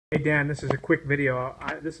Hey Dan, this is a quick video.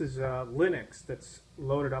 This is Linux that's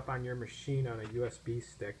loaded up on your machine on a USB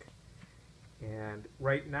stick. And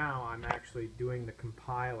right now I'm actually doing the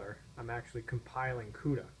compiler. I'm actually compiling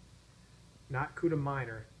CUDA. Not CUDA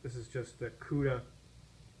Minor. This is just the CUDA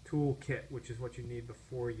toolkit, which is what you need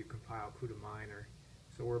before you compile CUDA Minor.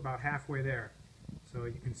 So we're about halfway there. So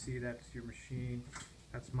you can see that's your machine.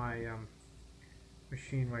 That's my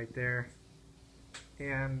machine right there.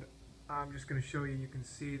 And I'm just going to show you, you can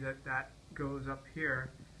see that that goes up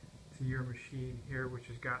here to your machine here, which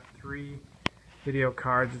has got 3 video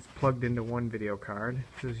cards. It's plugged into one video card.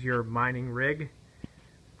 This is your mining rig.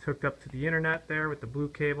 It's hooked up to the internet there with the blue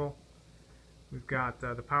cable. We've got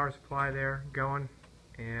the power supply there going,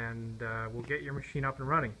 and we'll get your machine up and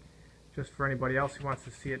running. Just for anybody else who wants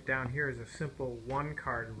to see it, down here is a simple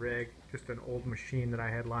 1-card rig, just an old machine that I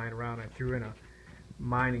had lying around. I threw in a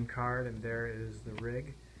mining card, and there is the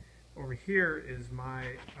rig. Over here is my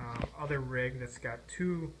other rig that's got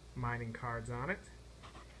 2 mining cards on it.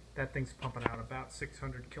 That thing's pumping out about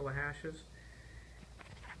 600 kilohashes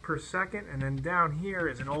per second. And then down here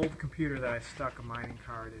is an old computer that I stuck a mining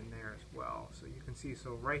card in there as well. So you can see,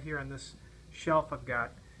 so right here on this shelf I've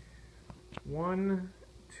got 1,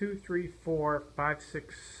 2, 3, 4, 5,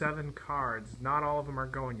 6, 7 cards. Not all of them are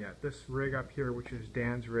going yet. This rig up here, which is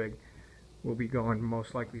Dan's rig, will be going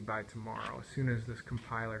most likely by tomorrow, as soon as this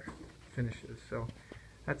compiler finishes. So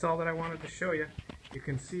that's all that I wanted to show you. You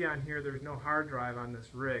can see on here there's no hard drive on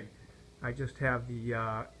this rig. I just have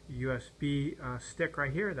the USB stick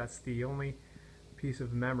right here. That's the only piece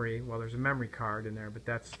of memory. Well, there's a memory card in there,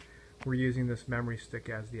 but we're using this memory stick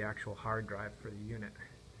as the actual hard drive for the unit.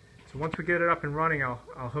 So once we get it up and running,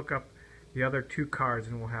 I'll hook up the other 2 cards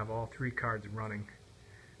and we'll have all 3 cards running.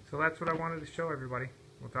 So that's what I wanted to show everybody.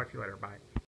 We'll talk to you later. Bye.